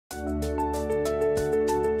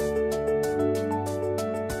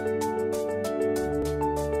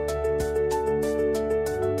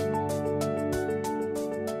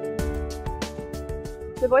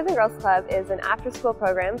Boys and Girls Club is an after-school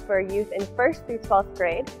program for youth in 1st through 12th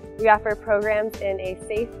grade. We offer programs in a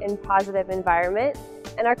safe and positive environment,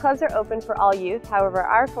 and our clubs are open for all youth. However,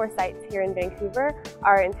 our 4 sites here in Vancouver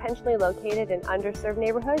are intentionally located in underserved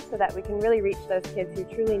neighborhoods so that we can really reach those kids who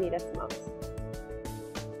truly need us most.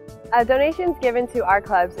 Donations given to our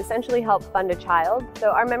clubs essentially help fund a child.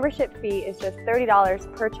 So our membership fee is just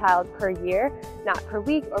 $30 per child per year, not per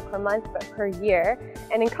week or per month, but per year.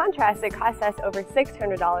 And in contrast, it costs us over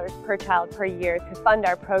 $600 per child per year to fund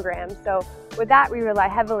our program. So with that, we rely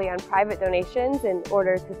heavily on private donations in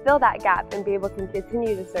order to fill that gap and be able to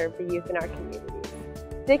continue to serve the youth in our communities.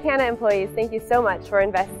 Dick Hanna employees, thank you so much for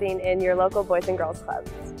investing in your local Boys and Girls Clubs.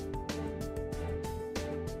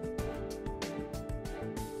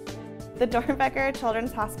 The Dornbecker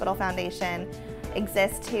Children's Hospital Foundation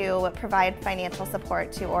exists to provide financial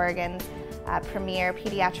support to Oregon's premier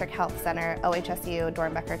pediatric health center, OHSU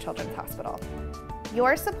Dornbecker Children's Hospital.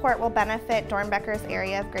 Your support will benefit Dornbecker's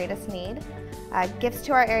area of greatest need. Gifts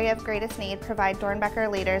to our area of greatest need provide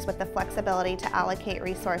Dornbecker leaders with the flexibility to allocate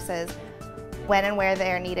resources when and where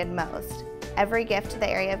they are needed most. Every gift to the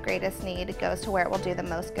area of greatest need goes to where it will do the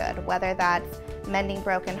most good, whether that's mending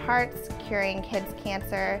broken hearts, curing kids'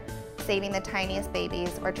 cancer, saving the tiniest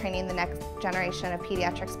babies, or training the next generation of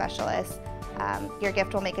pediatric specialists. Your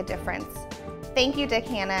gift will make a difference. Thank you, Dick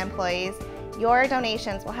Hanna employees. Your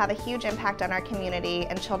donations will have a huge impact on our community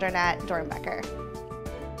and children at Dornbecker.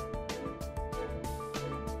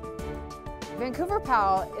 Vancouver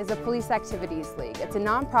PAL is a police activities league. It's a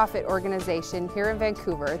nonprofit organization here in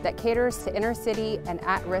Vancouver that caters to inner city and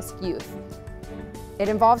at-risk youth. It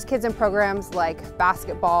involves kids in programs like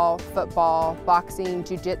basketball, football, boxing,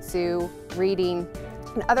 jiu-jitsu, reading,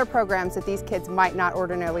 and other programs that these kids might not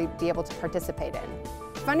ordinarily be able to participate in.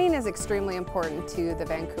 Funding is extremely important to the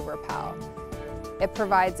Vancouver PAL. It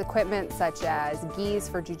provides equipment such as gis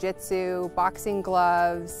for jiu-jitsu, boxing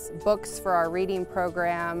gloves, books for our reading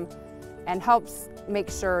program, and helps make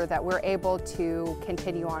sure that we're able to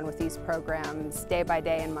continue on with these programs day by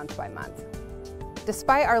day and month by month.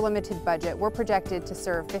 Despite our limited budget, we're projected to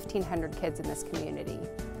serve 1,500 kids in this community.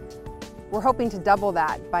 We're hoping to double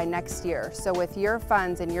that by next year, so with your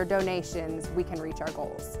funds and your donations, we can reach our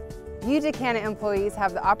goals. You Dick Hanna employees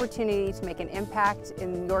have the opportunity to make an impact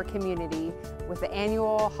in your community with the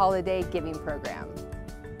annual Holiday Giving Program.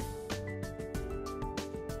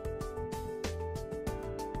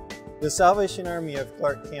 The Salvation Army of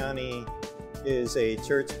Clark County is a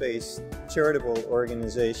church-based charitable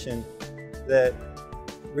organization that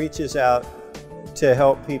reaches out to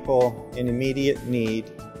help people in immediate need,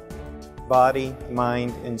 body,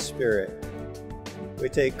 mind, and spirit. We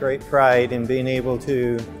take great pride in being able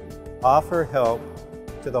to offer help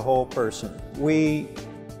to the whole person. We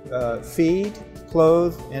feed,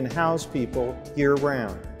 clothe, and house people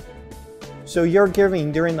year-round. So your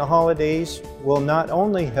giving during the holidays will not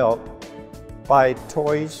only help buy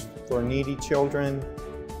toys for needy children,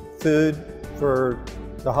 food for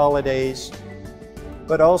the holidays,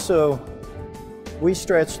 but also we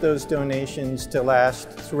stretch those donations to last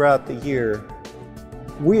throughout the year.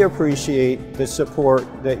 We appreciate the support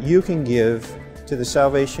that you can give to the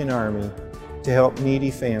Salvation Army to help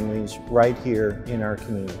needy families right here in our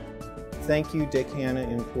community. Thank you, Dick Hanna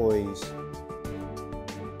employees.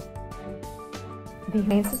 The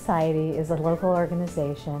Humane Society is a local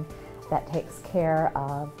organization that takes care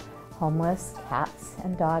of homeless cats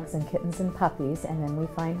and dogs and kittens and puppies, and then we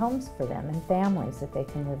find homes for them and families that they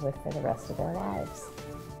can live with for the rest of their lives.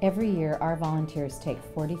 Every year our volunteers take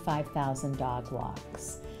 45,000 dog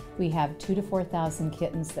walks. We have 2,000 to 4,000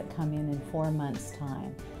 kittens that come in 4 months'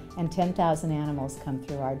 time, and 10,000 animals come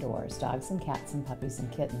through our doors, dogs and cats and puppies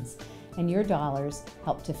and kittens. And your dollars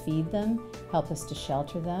help to feed them, help us to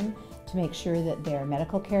shelter them, to make sure that their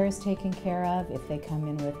medical care is taken care of if they come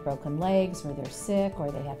in with broken legs or they're sick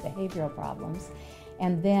or they have behavioral problems.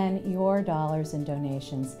 And then your dollars and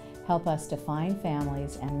donations help us to find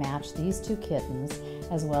families and match these 2 kittens,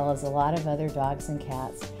 as well as a lot of other dogs and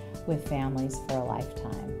cats, with families for a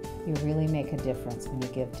lifetime. You really make a difference when you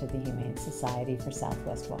give to the Humane Society for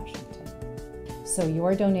Southwest Washington. So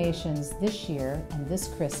your donations this year and this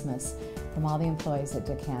Christmas from all the employees at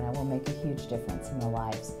Dick Hanna will make a huge difference in the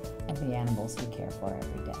lives of the animals we care for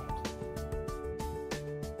every day.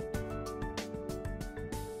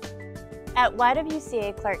 At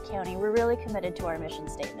YWCA Clark County, we're really committed to our mission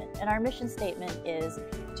statement, and our mission statement is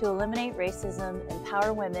to eliminate racism,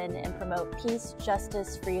 empower women, and promote peace,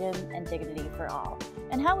 justice, freedom, and dignity for all.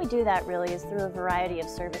 And how we do that really is through a variety of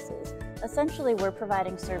services. Essentially, we're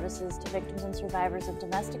providing services to victims and survivors of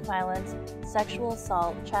domestic violence, sexual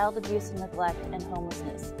assault, child abuse and neglect, and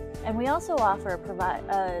homelessness. And we also offer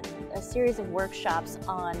a series of workshops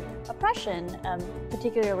on oppression,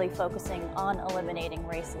 particularly focusing on eliminating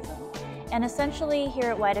racism. And essentially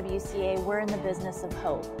here at YWCA, we're in the business of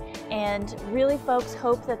hope. And really folks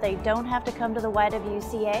hope that they don't have to come to the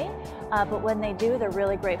YWCA, but when they do, they're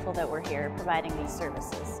really grateful that we're here providing these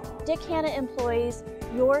services. Dick Hanna employees,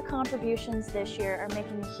 your contributions this year are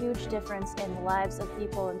making a huge difference in the lives of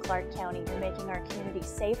people in Clark County. You're making our community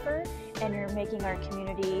safer and you're making our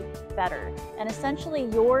community better. And essentially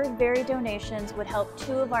your very donations would help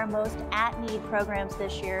two of our most at-need programs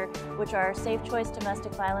this year, which are our Safe Choice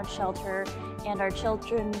Domestic Violence Shelter and our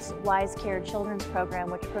Children's Wise Care Children's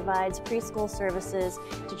Program, which provides preschool services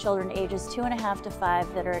to children ages 2.5 to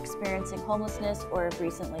 5 that are experiencing homelessness or have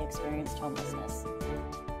recently experienced homelessness.